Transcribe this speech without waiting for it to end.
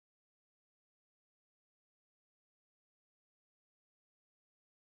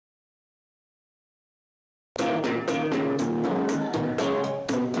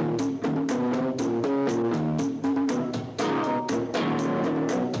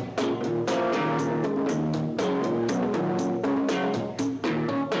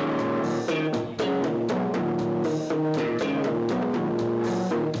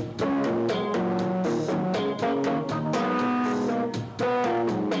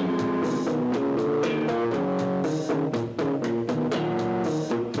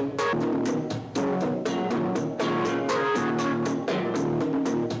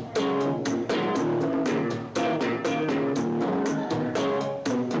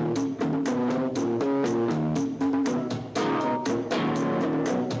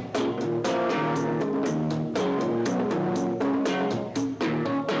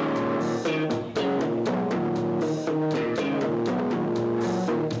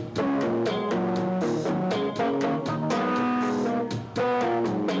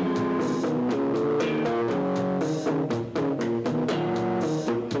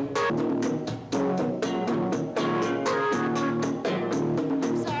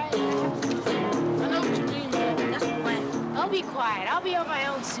quiet. I'll be on my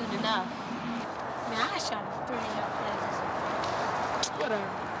own soon enough. Man, I shot a 3-up plays. Whatever.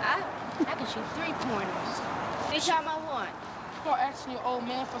 I can shoot 3-pointers. They shot my one. Or asking your old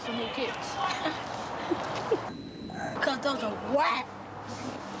man for some new kicks. Because those are whack.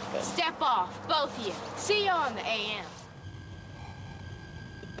 Step off, both of you. See you on the AM.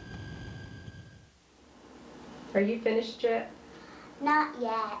 Are you finished yet? Not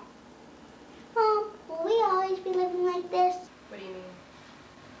yet. Mom, will we always be living like this? What do you mean?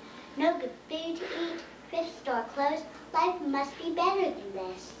 No good food to eat, thrift store clothes. Life must be better than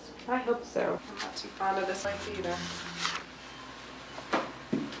this. I hope so. I'm not too fond of this life either.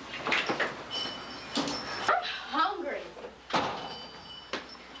 I'm hungry.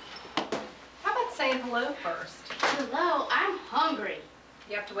 How about saying hello first? Hello, I'm hungry.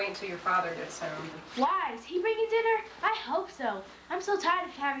 You have to wait until your father gets home. Why? Is he bringing dinner? I hope so. I'm so tired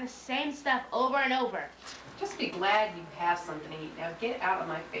of having the same stuff over and over. Just be glad you have something to eat. Now get out of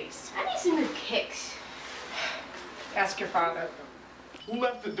my face. I need some new kicks. Ask your father. Who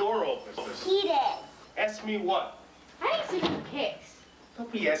left the door open? He did. Ask me what? I need some new kicks.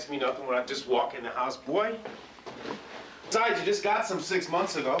 Don't be asking me nothing when I just walk in the house, boy. Besides, you just got some 6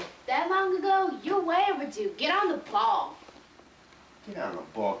 months ago. That long ago? You're way overdue. Get on the ball. Get on the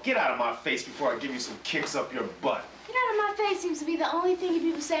ball. Get out of my face before I give you some kicks up your butt. Get out of my face seems to be the only thing you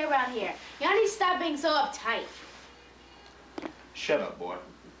people say around here. Y'all need to stop being so uptight. Shut up, boy.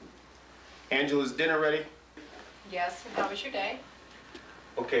 Angela's dinner ready? Yes, and how was your day?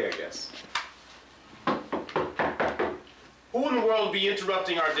 Okay, I guess. Who in the world would be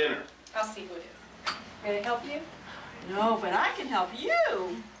interrupting our dinner? I'll see who it is. May I help you? No, but I can help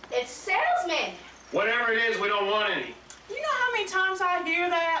you. It's salesman. Whatever it is, we don't want any. You know how many times I hear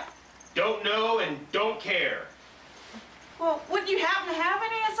that? Don't know and don't care. Well, would you happen to have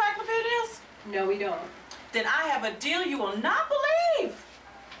any encyclopedias? No, we don't. Then I have a deal you will not believe.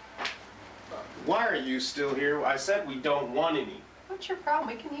 Why are you still here? I said we don't want any. What's your problem?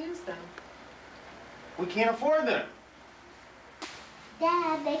 We can use them. We can't afford them.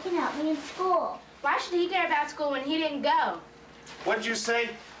 Dad, they can help me in school. Why should he care about school when he didn't go? What'd you say?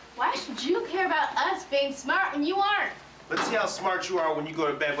 Why should you care about us being smart when you aren't? Let's see how smart you are when you go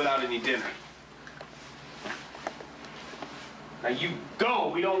to bed without any dinner. Now you go.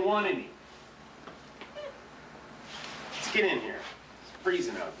 We don't want any. Let's get in here. It's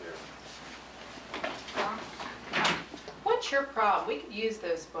freezing out there. What's your problem? We could use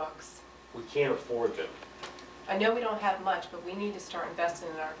those books. We can't afford them. I know we don't have much, but we need to start investing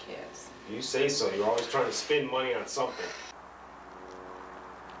in our kids. You say so. You're always trying to spend money on something.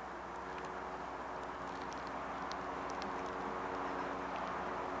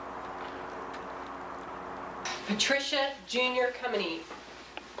 Patricia, Junior, come and eat.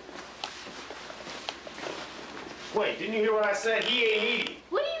 Wait, didn't you hear what I said? He ain't eating.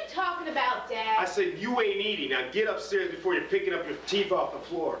 What are you talking about, Dad? I said you ain't eating. Now get upstairs before you're picking up your teeth off the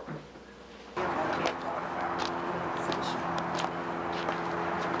floor.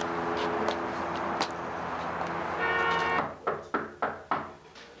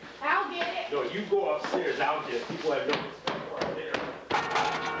 I'll get it. No, you go upstairs. I'll get it. People have no respect right there.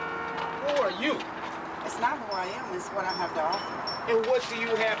 Who are you? It's not who I am, it's what I have to offer. And what do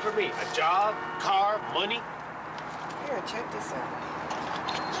you have for me? A job, car, money? Here, check this out.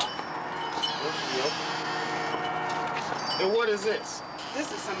 And what is this?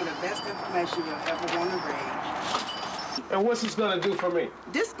 This is some of the best information you'll ever want to read. And what's this gonna do for me?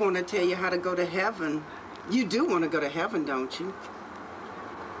 This is going to tell you how to go to heaven. You do want to go to heaven, don't you?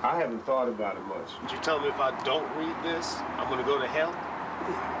 I haven't thought about it much. But you tell me if I don't read this, I'm gonna go to hell?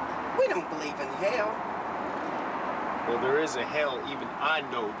 We don't believe in hell. Well, there is a hell, even I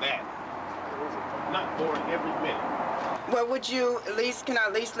know that. I'm not bored every minute. Well, would you can I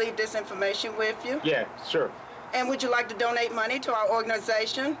at least leave this information with you? Yeah, sure. And would you like to donate money to our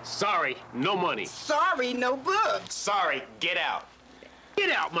organization? Sorry, no money. Sorry, no books. Sorry, get out.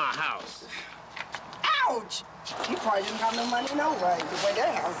 Get out my house. Ouch! You probably didn't have no money no way, the way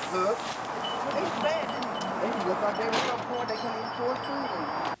their house looked. They bad. They look like they were so poor they couldn't afford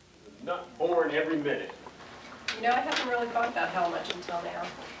food. Not boring every minute. You know, I haven't really thought about hell much until now.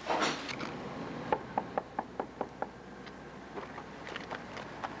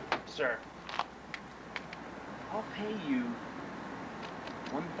 Sir, I'll pay you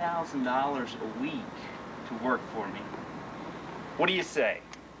 $1,000 a week to work for me. What do you say?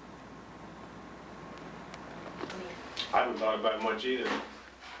 I haven't thought about it much either,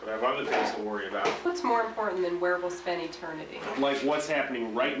 but I have other things to worry about. What's more important than where we'll spend eternity? Like what's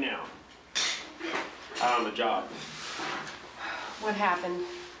happening right now. Out on the job. What happened?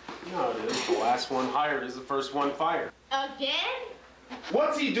 No, it is. The last one hired is the first one fired. Again?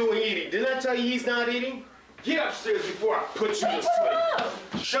 What's he doing eating? Didn't I tell you he's not eating? Get upstairs before I put you to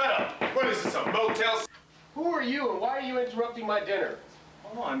sleep. Shut up. What is this, a motel? Who are you and why are you interrupting my dinner?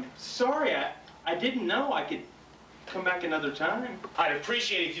 Oh, I'm sorry. I didn't know I could come back another time. I'd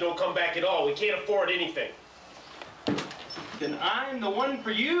appreciate it if you don't come back at all. We can't afford anything. Then I'm the one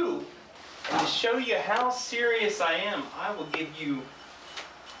for you. And to show you how serious I am, I will give you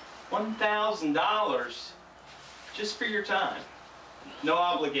 $1,000 just for your time. No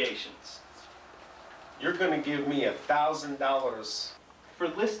obligations. You're gonna give me $1,000. For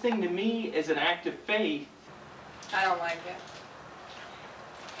listening to me as an act of faith. I don't like it.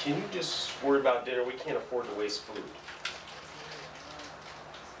 Can you just worry about dinner? We can't afford to waste food.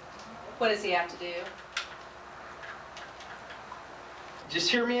 What does he have to do? Just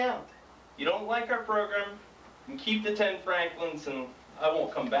hear me out. You don't like our program, you can keep the 10 Franklins and I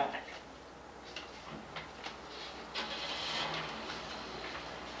won't come back.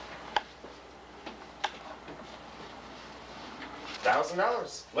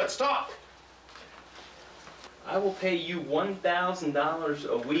 $1,000. Let's talk. I will pay you $1,000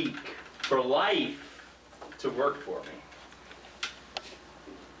 a week for life to work for me.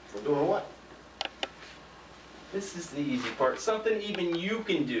 For doing what? This is the easy part, something even you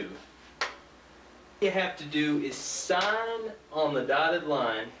can do. All you have to do is sign on the dotted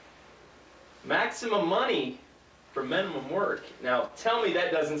line, maximum money for minimum work. Now, tell me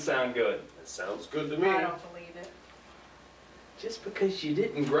that doesn't sound good. That sounds good to me. I don't believe it. Just because you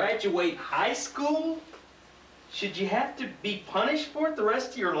didn't graduate high school, should you have to be punished for it the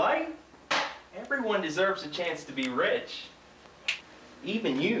rest of your life? Everyone deserves a chance to be rich,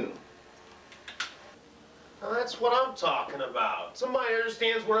 even you. Now, that's what I'm talking about. Somebody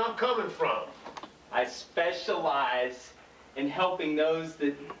understands where I'm coming from. I specialize in helping those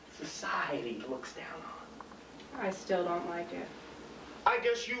that society looks down on. I still don't like it. I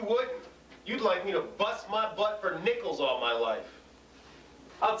guess you wouldn't. You'd like me to bust my butt for nickels all my life.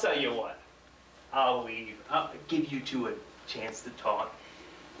 I'll tell you what. I'll leave. I'll give you two a chance to talk.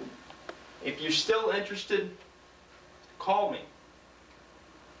 If you're still interested, call me.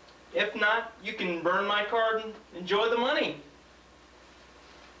 If not, you can burn my card and enjoy the money.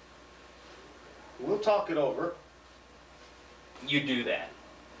 We'll talk it over. You do that.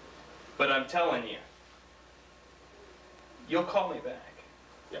 But I'm telling you, you'll call me back.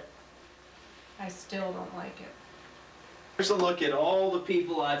 Yeah. I still don't like it. Here's a look at all the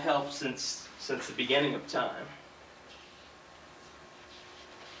people I've helped since the beginning of time.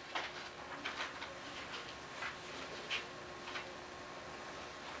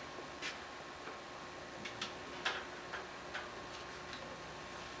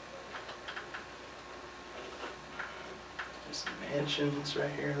 There's some mansions right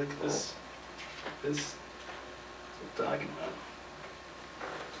here. Look at this. This is what I'm talking about.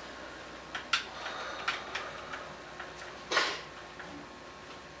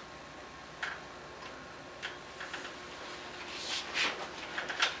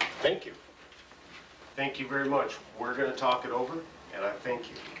 Thank you. Thank you very much. We're going to talk it over, and I thank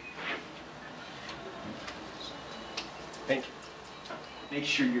you. Thank you. Make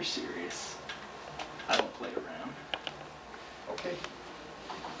sure you're serious. I don't play around. Okay.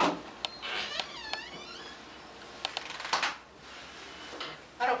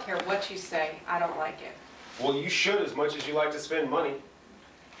 I don't care what you say. I don't like it. Well, you should as much as you like to spend money.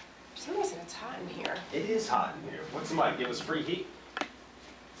 For some reason, it's hot in here. It is hot in here. What's somebody give us free heat?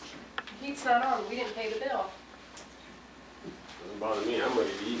 Heat's not on. We didn't pay the bill. Doesn't bother me. I'm ready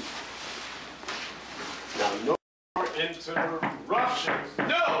to eat. Now, no more interruptions.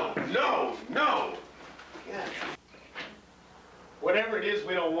 No, no, no. Yeah. Whatever it is,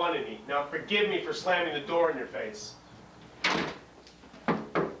 we don't want any. Now, forgive me for slamming the door in your face.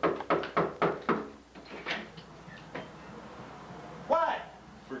 What?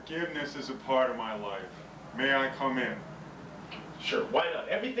 Forgiveness is a part of my life. May I come in? Sure, why not?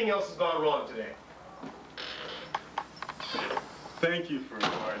 Everything else has gone wrong today. Thank you for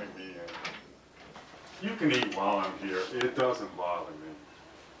inviting me in. You can eat while I'm here. It doesn't bother me.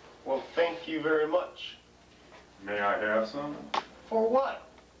 Well, thank you very much. May I have some? For what?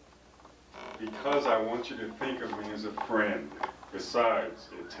 Because I want you to think of me as a friend. Besides,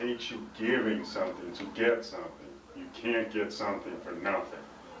 it takes you giving something to get something. You can't get something for nothing.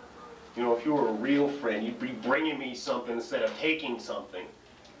 You know, if you were a real friend, you'd be bringing me something instead of taking something.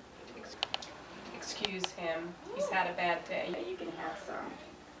 Excuse him. He's had a bad day. You can have some.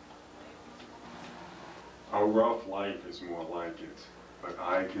 A rough life is more like it, but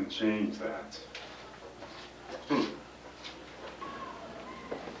I can change that.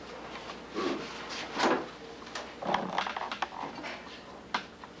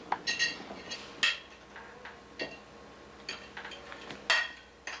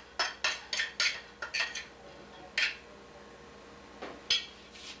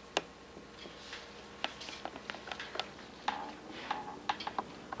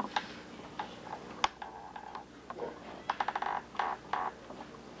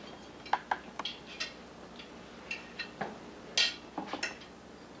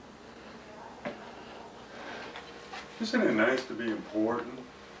 Isn't it nice to be important?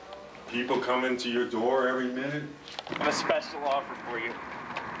 People come into your door every minute. I have a special offer for you.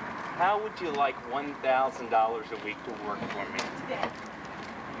 How would you like $1,000 a week to work for me?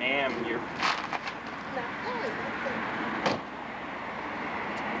 Ma'am, you're...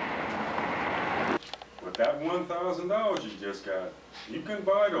 With that $1,000 you just got, you can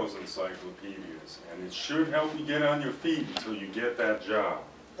buy those encyclopedias, and it should help you get on your feet until you get that job.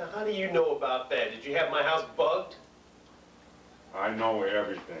 Now, how do you know about that? Did you have my house bugged? I know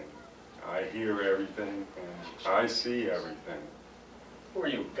everything. I hear everything, and I see everything. Who are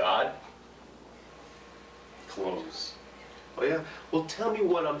you, God? Close. Oh, yeah? Well, tell me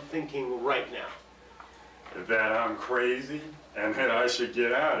what I'm thinking right now. That I'm crazy, and that I should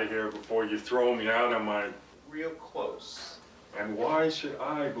get out of here before you throw me out on my... Real close. And why should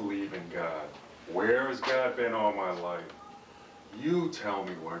I believe in God? Where has God been all my life? You tell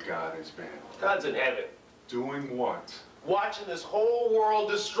me where God has been. God's in heaven. Doing what? Watching this whole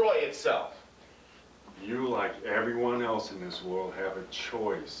world destroy itself. You, like everyone else in this world, have a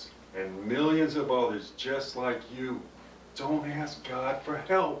choice. And millions of others just like you. Don't ask God for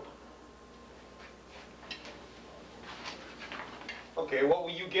help. Okay, what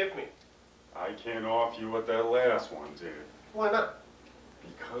will you give me? I can't offer you what that last one did. Why not?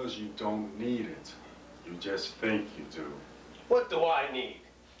 Because you don't need it. You just think you do. What do I need?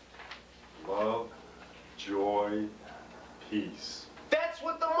 Love, joy, peace. That's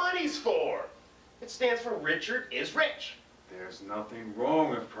what the money's for. It stands for Richard is rich. There's nothing wrong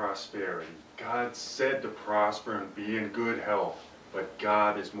with prosperity. God said to prosper and be in good health. But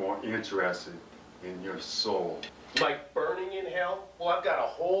God is more interested in your soul. Like burning in hell? Well, I've got a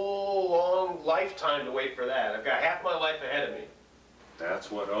whole long lifetime to wait for that. I've got half my life ahead of me. That's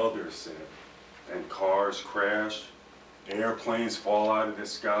what others said. And cars crash, airplanes fall out of the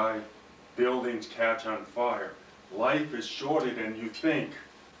sky, buildings catch on fire. Life is shorter than you think.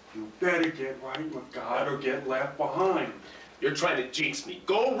 You better get right with God or get left behind. You're trying to jinx me.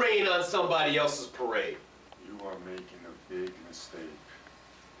 Go rain on somebody else's parade. You are making a big mistake.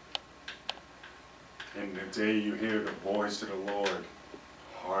 And the day you hear the voice of the Lord,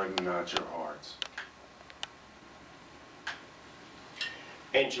 harden not your hearts.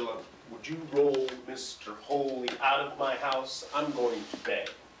 Angela, would you roll Mr. Holy out of my house? I'm going to bed.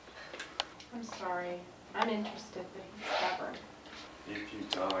 I'm sorry. I'm interested, but he's stubborn. If you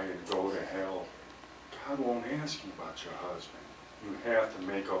die and go to hell, God won't ask you about your husband. You have to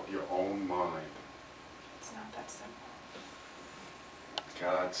make up your own mind. It's not that simple.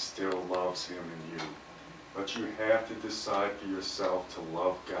 God still loves him and you. But you have to decide for yourself to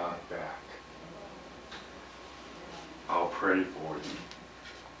love God back. I'll pray for you.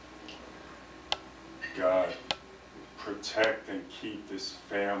 God, protect and keep this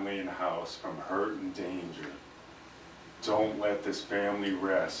family and house from hurt and danger. Don't let this family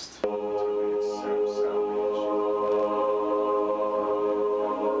rest until they accept salvation.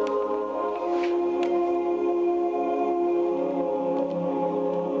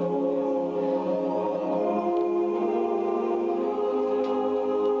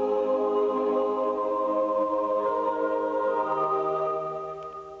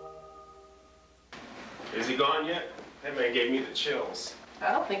 Is he gone yet? That man gave me the chills.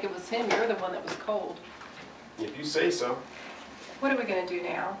 I don't think it was him. You're the one that was cold. If you say so. What are we going to do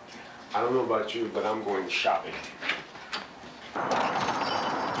now? I don't know about you, but I'm going shopping. What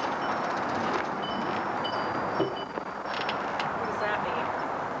does that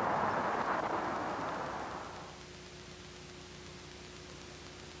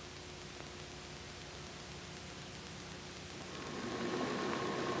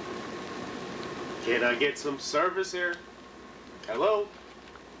mean? Can I get some service here? Hello?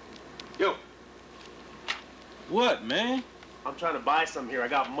 Yo. What, man? I'm trying to buy something here. I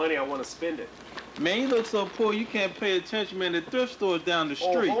got money. I want to spend it. Man, you look so poor you can't pay attention, man. The thrift store's down the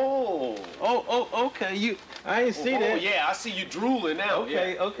street. Oh, okay. I ain't see that. Oh, yeah. I see you drooling now.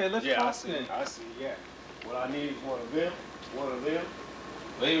 Okay, yeah. okay. Let's talk then. I see, yeah. What I need is one of them.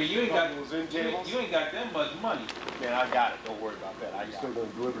 Wait, you ain't got tables. you ain't got that much money. Man, I got it. Don't worry about that. I still gonna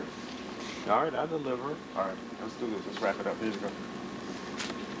deliver it. All right, I'll deliver it. All right, let's do this. Let's wrap it up. Here you go.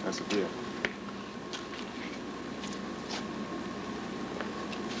 That's a deal.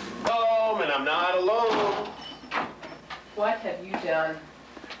 Home, and I'm not alone. What have you done?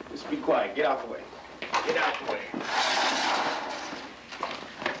 Just be quiet. Get out the way. Get out the way.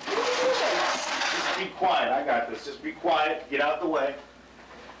 Just be quiet. I got this. Just be quiet. Get out the way.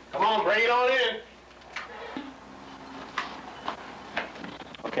 Come on, bring it on in.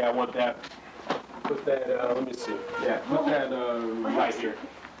 Okay, I want that. Put that, let me see. Yeah, put that right here.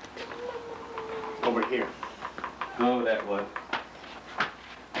 Over here. Go that way.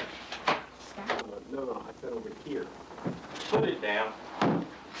 No, I said over here. Put it down.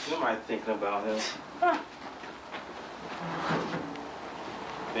 Somebody thinking about him.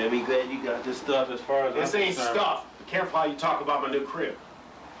 Man, be glad you got this stuff as far as This I'm ain't concerned. stuff. Be careful how you talk about my new crib.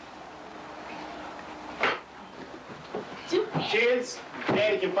 Kids,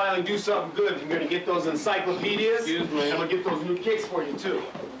 Daddy can finally do something good. You're gonna get those encyclopedias. Excuse me. And I'm gonna get those new kicks for you, too.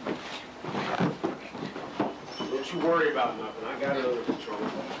 Don't you worry about nothing. I got it under control.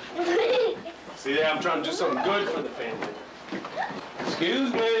 See there, I'm trying to do something good for the family.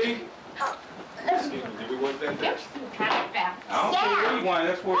 Excuse me. Excuse me, did we want that there? I don't care where you want.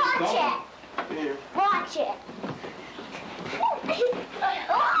 That's where it's going. Here. Watch it.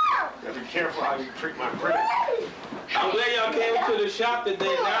 Gotta be careful how you treat my crib. I'm glad y'all came to the shop today.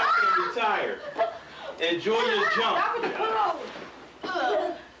 Now I can retire. Enjoy your jump. Stop with the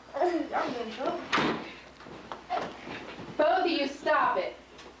clothes. Y'all in trouble. Both of you stop it.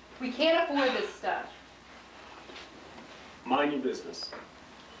 We can't afford this stuff. Mind your business.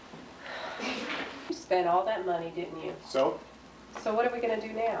 You spent all that money, didn't you? So? So what are we gonna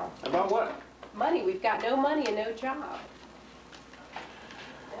do now? About what? Money. We've got no money and no job.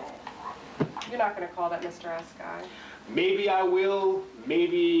 You're not gonna call that Mr. S guy. Maybe I will,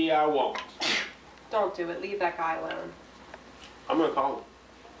 maybe I won't. Don't do it. Leave that guy alone. I'm gonna call him.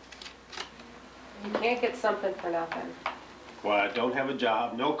 You can't get something for nothing. Well, I don't have a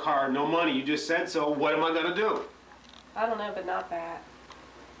job, no car, no money. You just said so. What am I gonna do? I don't know, but not that.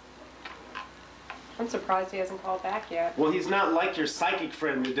 I'm surprised he hasn't called back yet. Well, he's not like your psychic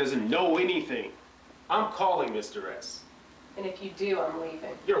friend that doesn't know anything. I'm calling Mr. S. And if you do, I'm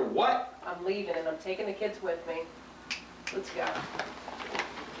leaving. You're what? I'm leaving and I'm taking the kids with me. Let's go.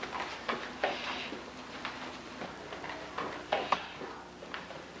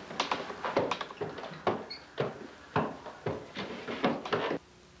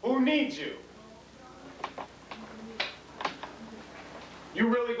 Who needs you? You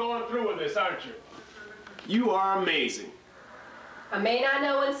really going through with this, aren't you? You are amazing. I may not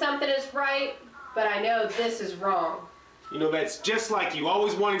know when something is right, but I know this is wrong. You know, that's just like you,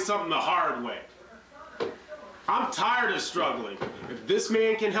 always wanting something the hard way. I'm tired of struggling. If this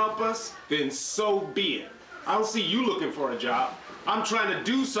man can help us, then so be it. I don't see you looking for a job. I'm trying to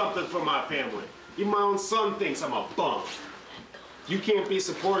do something for my family. Even my own son thinks I'm a bum. If you can't be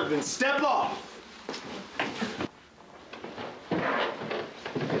supportive, then step off.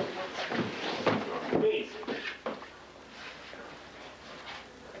 Amazing.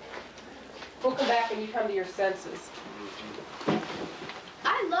 We'll come back when you come to your senses.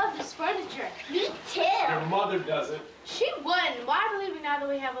 I love this furniture. Me too. Your mother doesn't. She wouldn't. Why are we leaving now that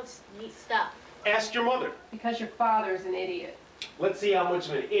we have all this neat stuff? Ask your mother. Because your father's an idiot. Let's see how much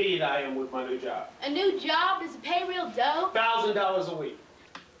of an idiot I am with my new job. A new job? Does it pay real dough? $1,000 a week.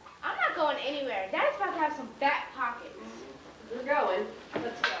 I'm not going anywhere. Dad's about to have some fat pockets. We're going.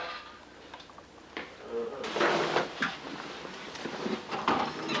 Let's go.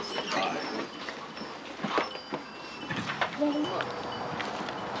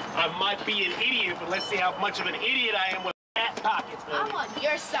 I might be an idiot, but let's see how much of an idiot I am with fat pockets. I'm on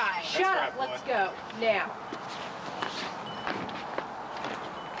your side. Shut up. right, Let's boy. go. Now.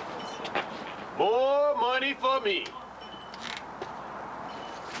 More money for me.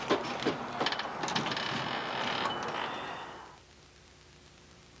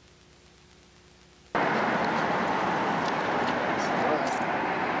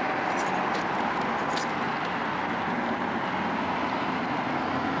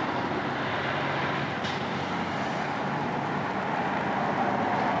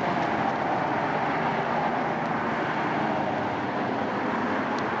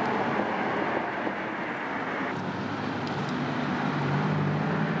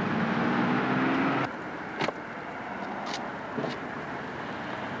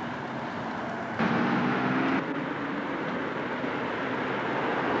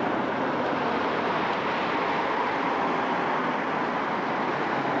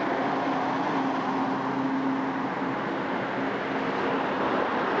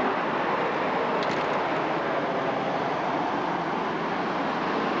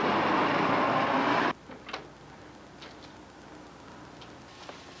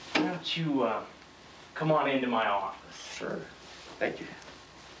 Why don't you come on into my office? Sure. Thank you.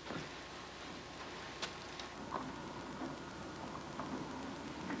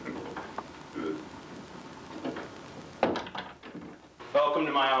 Welcome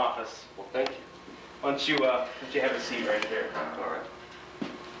to my office. Well, thank you. Why don't you have a seat right here? All right.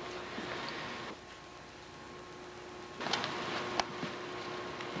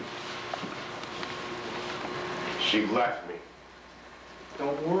 She left me.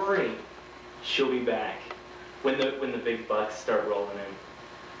 Don't worry. She'll be back when the big bucks start rolling in.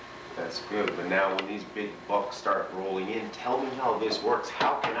 That's good, but now when these big bucks start rolling in, tell me how this works.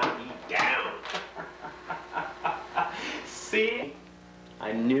 How can I be down? See?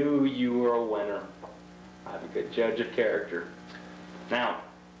 I knew you were a winner. I'm a good judge of character. Now,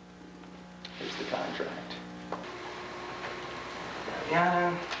 here's the contract.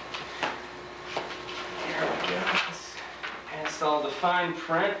 Yeah. Here we go. That's all the fine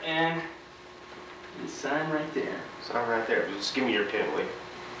print, and you sign right there. Sign right there. Just give me your pen, will you?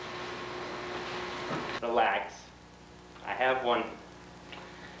 Relax. I have one.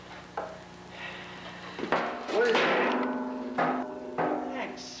 What is it?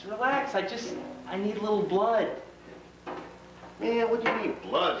 Relax. I need a little blood. Man, what do you need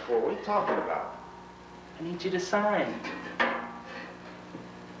blood for? What are you talking about? I need you to sign.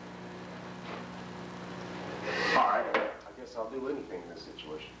 All right. I guess I'll do anything in this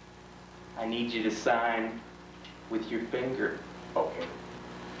situation. I need you to sign with your finger. Okay.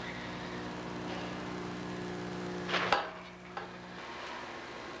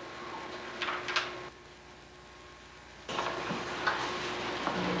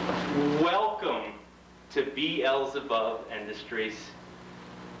 Welcome to Beelzebub Industries,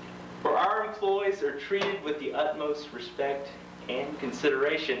 where our employees are treated with the utmost respect and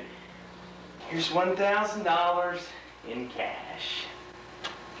consideration. Here's $1,000 in cash.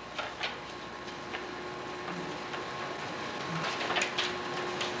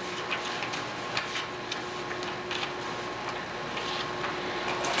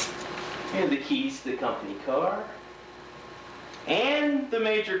 Here are the keys to the company car and the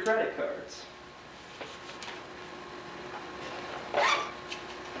major credit cards.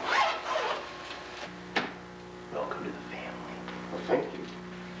 Welcome to the family. Well, thank you.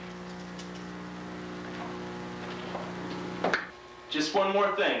 Just one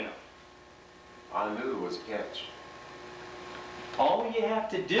more thing. I knew there was a catch. All you have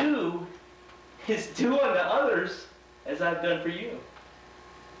to do is do unto others as I've done for you.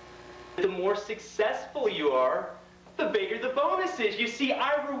 The more successful you are, the bigger the bonus is. You see,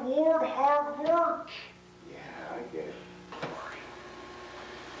 I reward hard work. Yeah, I get it. Don't worry.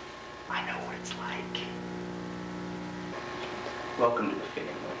 I know what it's like. Welcome to the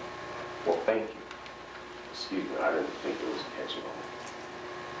family. Well, thank you. Excuse me, I didn't think there was a catch at all.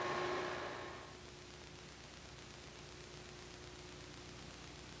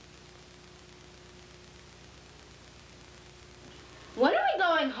 When are we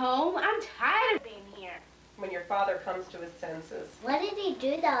going home? I'm tired of being here. When your father comes to his senses. What did he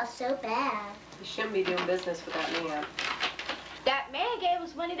do that was so bad? You shouldn't be doing business with that man. That man gave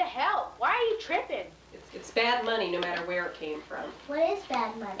us money to help. Why are you tripping? It's bad money no matter where it came from. What is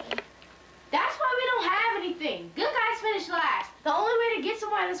bad money? That's why we don't have anything. Good guys finish last. The only way to get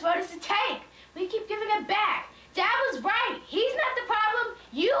somewhere in this world is to take. We keep giving it back. Dad was right. He's not the problem.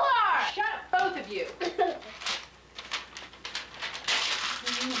 You are. Shut up, both of you.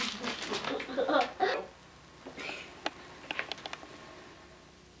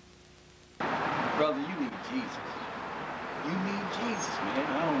 Brother, you need Jesus. You need Jesus, man. I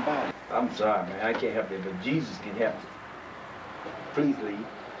don't buy it. I'm sorry, man. I can't help it, but Jesus can help you. Please leave.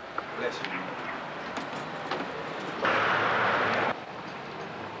 Bless you, man.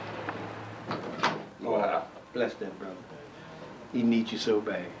 Lord, I bless that brother. He needs you so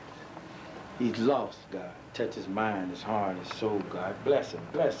bad. He's lost, God. Touch his mind, his heart, his soul, God. Bless him,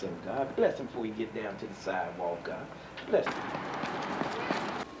 God. Bless him before he get down to the sidewalk, God. Bless him.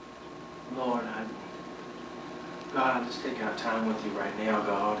 Lord, God, I'm just taking our time with you right now,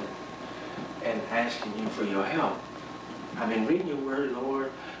 God, and asking you for your help. I've been reading your word,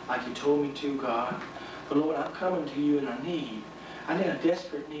 Lord, like you told me to, God. But Lord, I'm coming to you in a need. I need a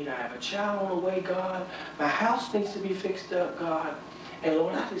desperate need. I have a child on the way, God. My house needs to be fixed up, God. And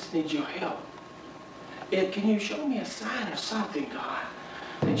Lord, I just need your help. Can you show me a sign or something, God,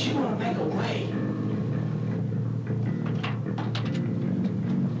 that you want to make a way?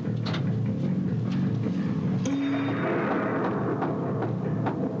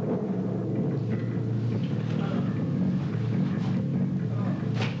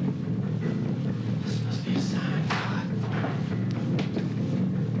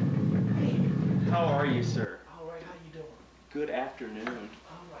 How are you, sir? All right, how you doing? Good afternoon.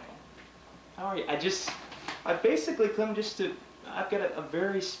 All right. How are you? I basically come just to, I've got a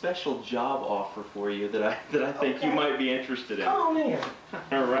very special job offer for you that I think you might be interested in. Come on in.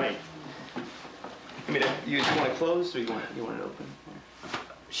 All right. I mean, you want it closed or you want it open?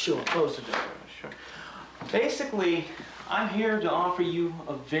 Sure, close the door. Sure. Basically, I'm here to offer you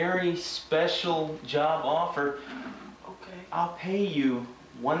a very special job offer I'll pay you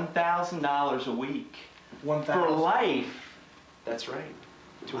 $1,000 a week. 1,000? For life. That's right.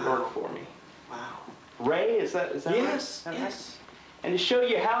 To work for me. Wow. Ray, is that Yes, right? yes. Right? And to show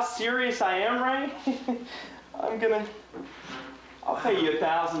you how serious I am, Ray, I'll pay you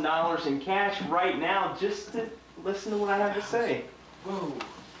 $1,000 in cash right now just to listen to what I have to say. Whoa.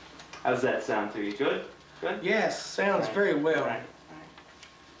 How's that sound to you? Good? Good? Yes, sounds very well. Right.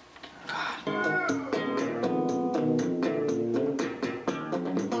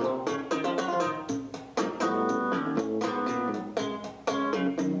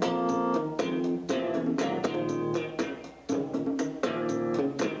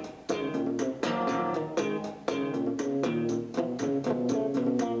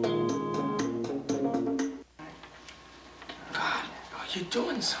 You're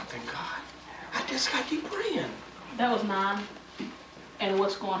doing something, God. I just got you praying. That was mine. And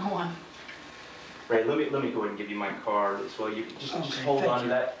what's going on? Ray, let me go ahead and give you my card as well. You just hold on to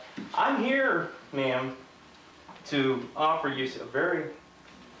that. I'm here, ma'am, to offer you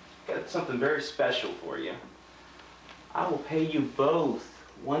got something very special for you. I will pay you both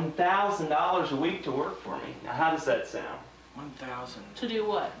 $1,000 a week to work for me. Now, how does that sound? 1,000. To do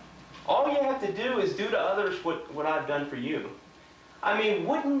what? All you have to do is do to others what I've done for you. I mean,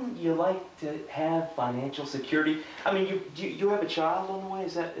 wouldn't you like to have financial security? I mean, you have a child on the way,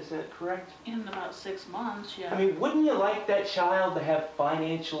 is that correct? In about 6 months, yeah. I mean, wouldn't you like that child to have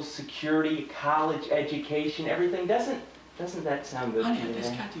financial security, college education, everything? Doesn't that sound good to you? I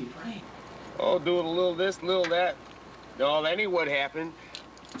just got you praying. Oh, doing a little this, a little that. No, that ain't what happened.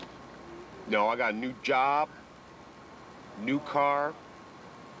 No, I got a new job, new car,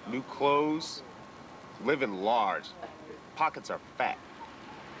 new clothes, living large. Pockets are fat.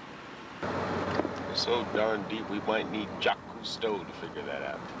 They're so darn deep, we might need Jacques Cousteau to figure that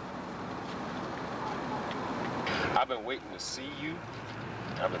out. I've been waiting to see you.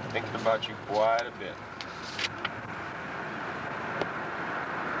 I've been thinking about you quite a bit.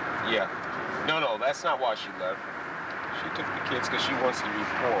 Yeah. No, that's not why she left. She took the kids because she wants to be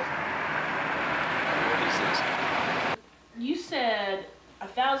poor. What is this? You said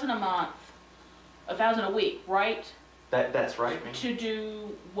 1,000 a month, 1,000 a week, right? That's right, ma'am. To do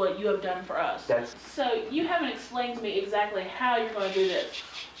what you have done for us. That's... So you haven't explained to me exactly how you're going to do this.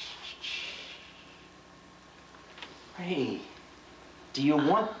 Hey, do you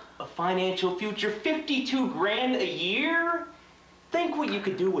want a financial future? 52 grand a year? Think what you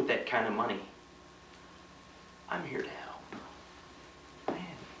could do with that kind of money. I'm here to help. Man.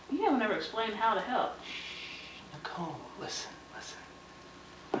 You haven't ever explained how to help. Nicole, listen.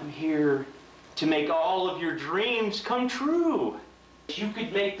 I'm here to make all of your dreams come true. You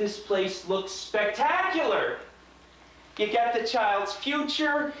could make this place look spectacular. You got the child's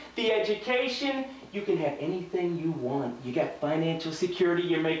future, the education. You can have anything you want. You got financial security.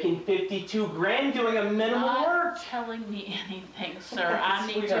 You're making 52 grand doing a minimum work. Not telling me anything, sir. I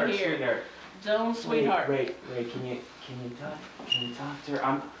need to hear. Sweetheart. Don't, sweetheart. Ray, can you talk to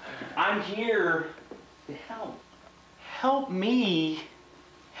her? I'm here to help. Help me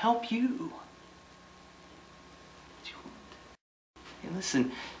help you. Hey,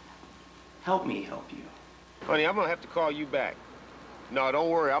 listen, help me help you. Honey, I'm gonna have to call you back. No,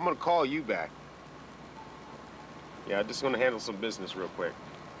 don't worry, I'm gonna call you back. Yeah, I'm just gonna handle some business real quick.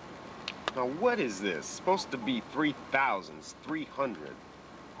 Now, what is this? It's supposed to be 3,000, it's 300.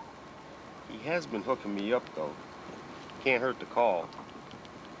 He has been hooking me up, though. Can't hurt to call.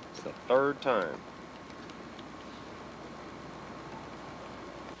 It's the third time.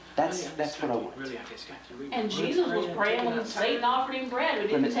 That's what I want. Really, I just got you. And Jesus was praying when Satan offered him bread. We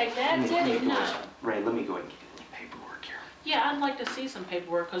didn't take that, did he? No. Ray, let me go ahead and give you the paperwork here. Yeah, I'd like to see some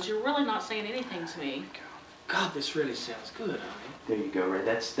paperwork because you're really not saying anything to me. God, this really sounds good, honey. There you go, Ray.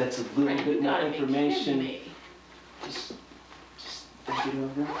 That's a little bit more information. Just think it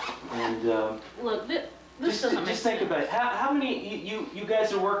over. And look, this doesn't make sense. Just think about it. How many you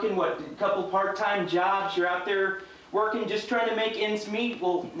guys are working? What, a couple part-time jobs? You're out there working, just trying to make ends meet.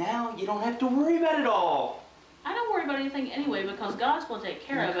 Well, now you don't have to worry about it all. I don't worry about anything anyway because God's going to take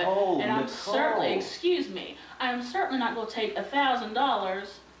care of it. And I'm certainly not going to take $1,000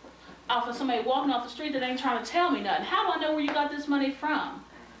 off of somebody walking off the street that ain't trying to tell me nothing. How do I know where you got this money from?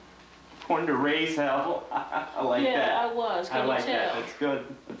 Wanted to raise hell. I like that. Yeah, I was. Can you tell? That. That's good.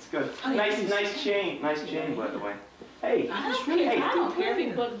 That's good. Nice chain. Nice chain, by the way. Hey, I don't care if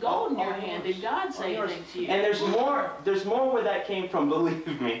you put gold in your hand. Did God say anything to you? And there's more where that came from. Believe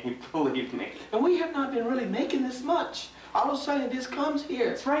me. And we have not been really making this much. All of a sudden, this comes here.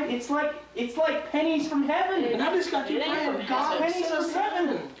 That's right. It's like pennies from heaven. And I just got you praying. God, pennies from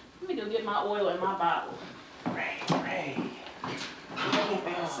heaven. Let me go get my oil and my Bible. Ray.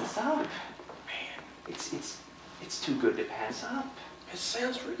 this up. Man, it's too good to pass up. It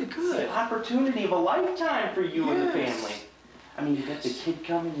sounds really It's good. the opportunity of a lifetime for you and the Yes. family. I mean, you got the kid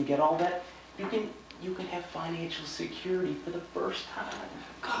coming, you get all that. You can have financial security for the first time.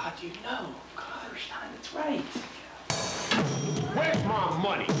 God, you know. God, first time, that's right. Where's my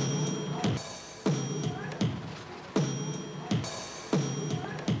money?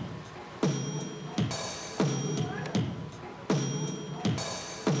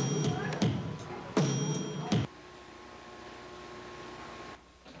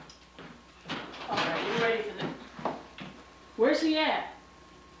 All right, you ready for this? Where's he at?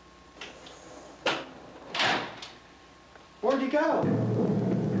 Where'd he go?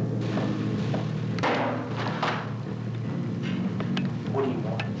 What do you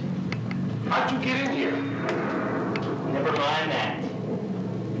want? How'd you get in here? Never mind that.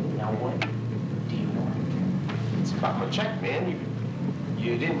 Now what do you want? It's about my check, man.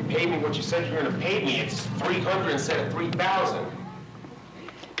 You didn't pay me what you said you were gonna pay me. It's 300 instead of 3,000.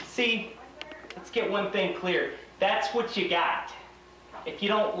 See, let's get one thing clear. That's what you got. If you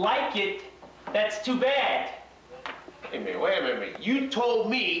don't like it, that's too bad. Hey, man, wait a minute. You told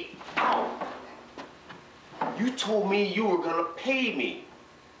me, ow! You told me you were gonna pay me.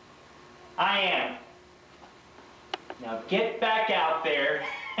 I am. Now get back out there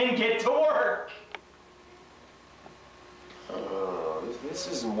and get to work. This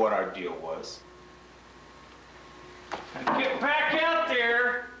isn't what our deal was. Now get back out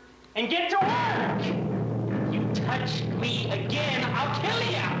there and get to work. You touch me again, I'll kill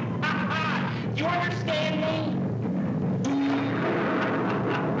you. You understand me?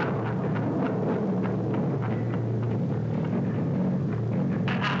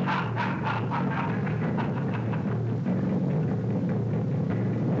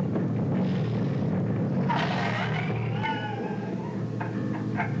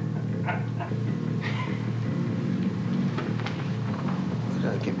 What did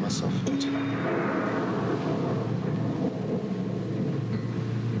I get myself into?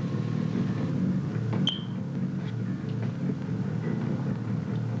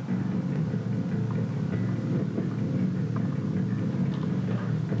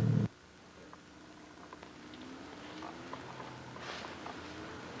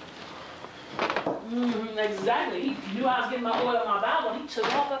 Exactly. He knew I was getting my oil in my Bible, and he took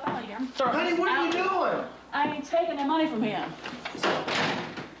off up out of here. I'm throwing Honey, this what are you out. doing? I ain't taking the money from him.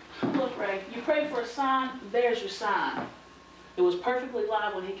 Look, Ray, you prayed for a sign, there's your sign. It was perfectly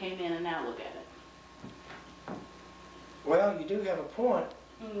live when he came in, and now look at it. Well, you do have a point.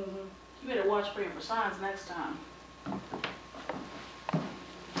 Mm-hmm. You better watch praying for signs next time.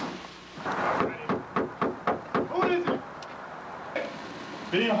 Who is it?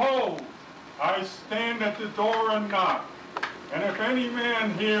 Behold, I stand at the door and knock. And if any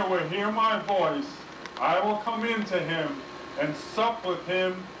man here will hear my voice, I will come into him and sup with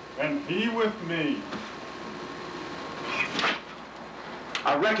him, and he with me.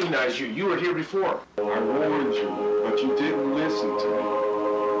 I recognize you. You were here before. I warned you, but you didn't listen to me.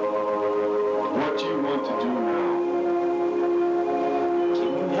 What do you want to do now?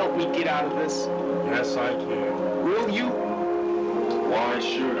 Can you help me get out of this? Yes, I can. Will you? Why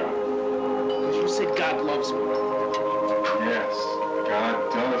should I? Because you said God loves me. Yes,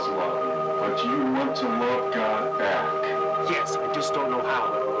 God does love you, but you want to love God back. Yes, I just don't know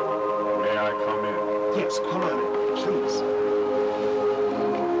how. May I come in? Yes, come on in, please.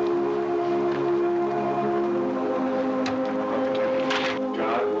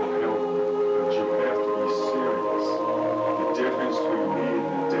 God will help you, but you have to be serious. The difference between me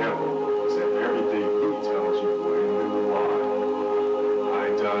and the devil is that everything he tells you will end in a lie. I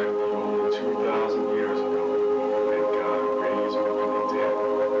died over 2,000 years ago, and God raised me from the dead.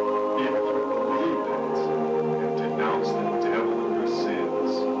 If you believe that and denounce the devil and your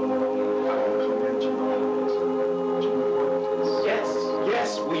sins, I will come into your heart. Do you want this? Yes, yes.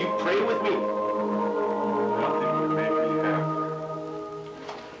 Will you pray with me? Nothing can make me happy.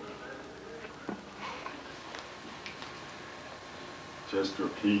 Just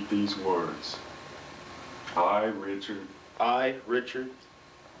repeat these words. I, Richard,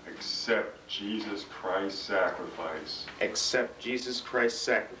 accept Jesus Christ's sacrifice accept Jesus Christ's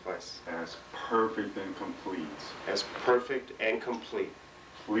sacrifice as perfect and complete. as perfect and complete.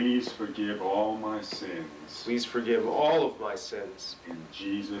 Please forgive all my sins. Please forgive all of my sins. In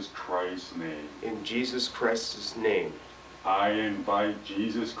Jesus Christ's name. In Jesus Christ's name. I invite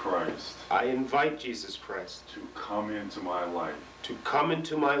Jesus Christ I invite Jesus Christ to come into my life to come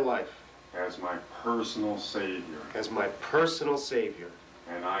into my life as my personal Savior as my personal Savior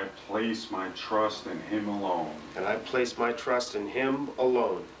And I place my trust in him alone. And I place my trust in him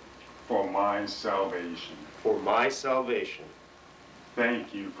alone. For my salvation. For my salvation.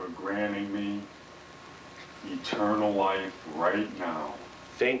 Thank you for granting me eternal life right now.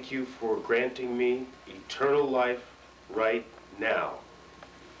 Thank you for granting me eternal life right now.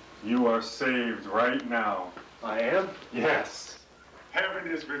 You are saved right now. I am? Yes. Heaven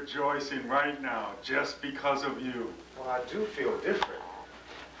is rejoicing right now just because of you. Well, I do feel different.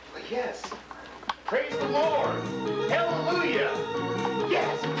 But yes. Praise the Lord. Hallelujah.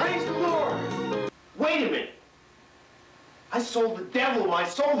 Yes, praise the Lord. Wait a minute. I sold the devil my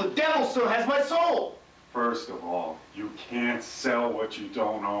soul. The devil still has my soul. First of all, you can't sell what you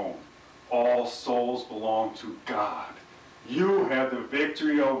don't own. All souls belong to God. You have the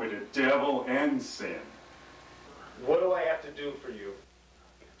victory over the devil and sin. What do I have to do for you?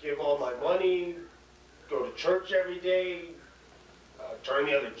 Give all my money, go to church every day, turn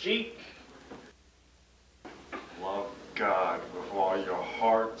the other cheek? Love God with all your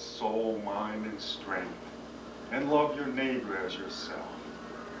heart, soul, mind, and strength. And love your neighbor as yourself.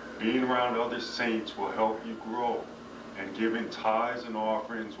 Being around other saints will help you grow. And giving tithes and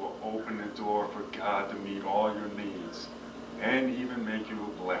offerings will open the door for God to meet all your needs. And even make you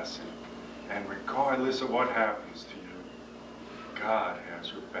a blessing. And regardless of what happens to you, God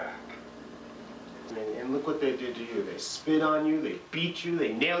has your back. And look what they did to you. They spit on you, they beat you,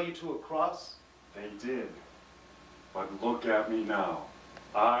 they nail you to a cross. They did. But look at me now.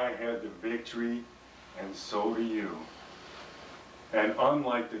 I had the victory, and so do you. And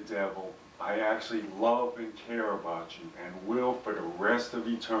unlike the devil, I actually love and care about you and will for the rest of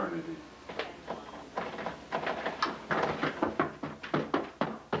eternity.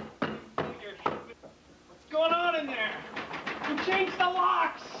 What's going on in there? You changed the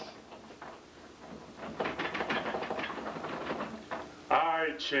locks!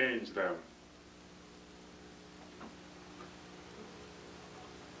 I changed them.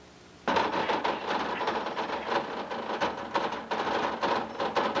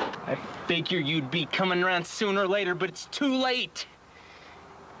 I figured you'd be coming around sooner or later, but it's too late.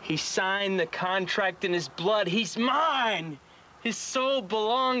 He signed the contract in his blood. He's mine. His soul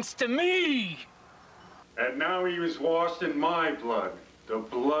belongs to me. And now he was washed in my blood, the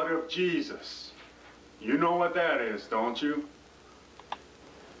blood of Jesus. You know what that is, don't you?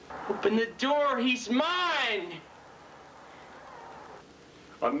 Open the door. He's mine.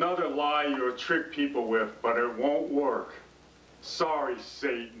 Another lie you'll trick people with, but it won't work. Sorry,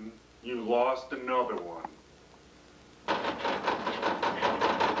 Satan. You lost another one.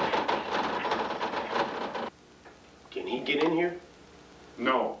 Can he get in here?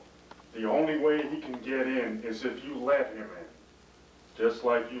 No. The only way he can get in is if you let him in. Just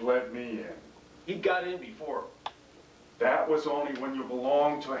like you let me in. He got in before. That was only when you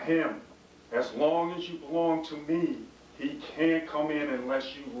belonged to him. As long as you belong to me, he can't come in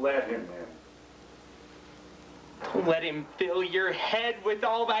unless you let him in. Don't let him fill your head with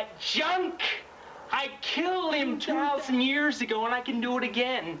all that junk. I killed him 2,000 years ago, and I can do it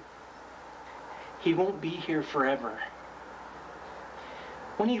again. He won't be here forever.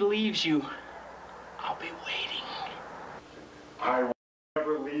 When he leaves you, I'll be waiting. I will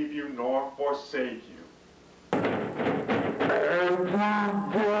never leave you nor forsake you.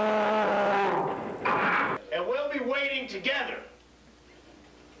 And we'll be waiting together.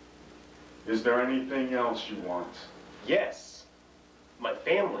 Is there anything else you want? Yes. My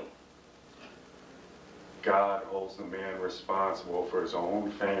family. God holds the man responsible for his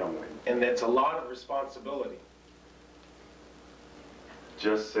own family. And that's a lot of responsibility.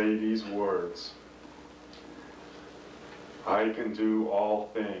 Just say these words. I can do all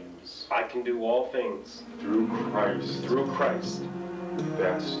things. I can do all things. Through Christ. Through Christ.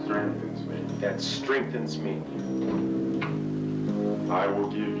 That strengthens me. That strengthens me. I will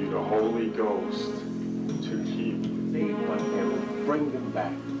give you the Holy Ghost to keep you. Save my family. Bring them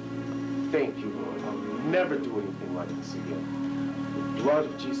back. Thank you, Lord. I'll never do anything like this again. The blood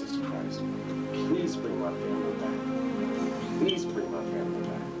of Jesus Christ. Please bring my family back. Please bring my family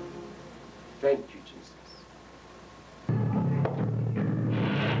back. Thank you, Jesus.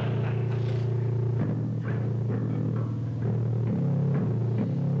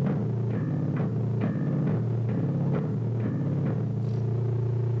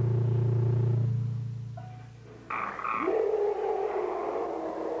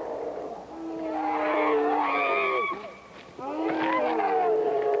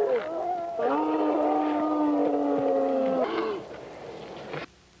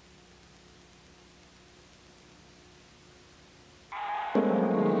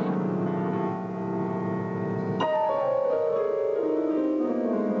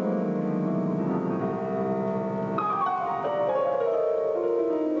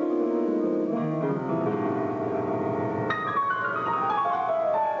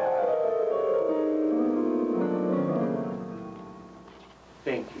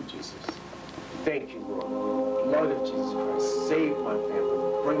 you, Jesus. Thank you, Lord. Blood of Jesus Christ, save my family.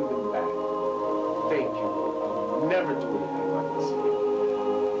 Bring them back. Thank you, Lord. I'll never do anything like this again.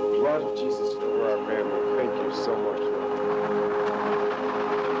 Blood of Jesus for our family. Thank you so much, Lord.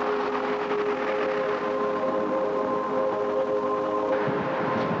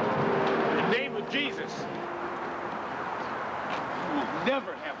 In the name of Jesus, you will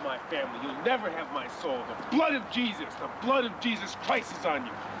never have my family. You'll never have my soul. The blood of Jesus Christ is on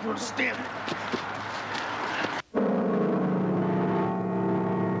you. You understand?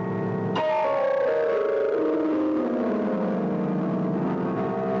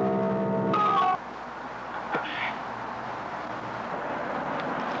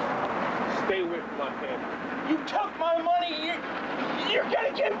 Stay away from my family. You took my money. You're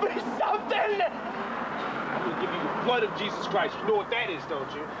gonna give me something. I'm gonna give you the blood of Jesus Christ. You know what that is,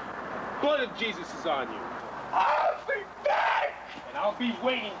 don't you? Blood of Jesus is on you. I'll be back. And I'll be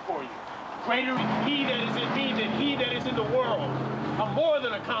waiting for you. Greater is he that is in me than he that is in the world. I'm more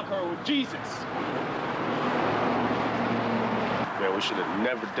than a conqueror with Jesus. Man, we should have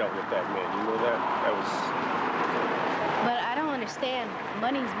never dealt with that man. You know that? That was... But I don't understand.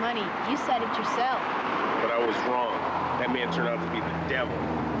 Money's money. You said it yourself. But I was wrong. That man turned out to be the devil.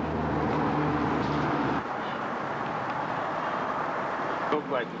 So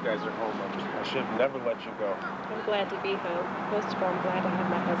glad you guys are home. I should have never let you go. I'm glad to be home. Most of all, I'm glad to have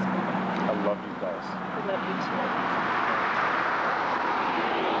my husband back. I love you guys. I love you too.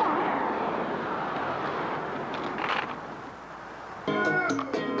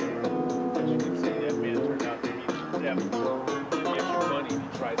 As you can see, that man turned out to be the devil.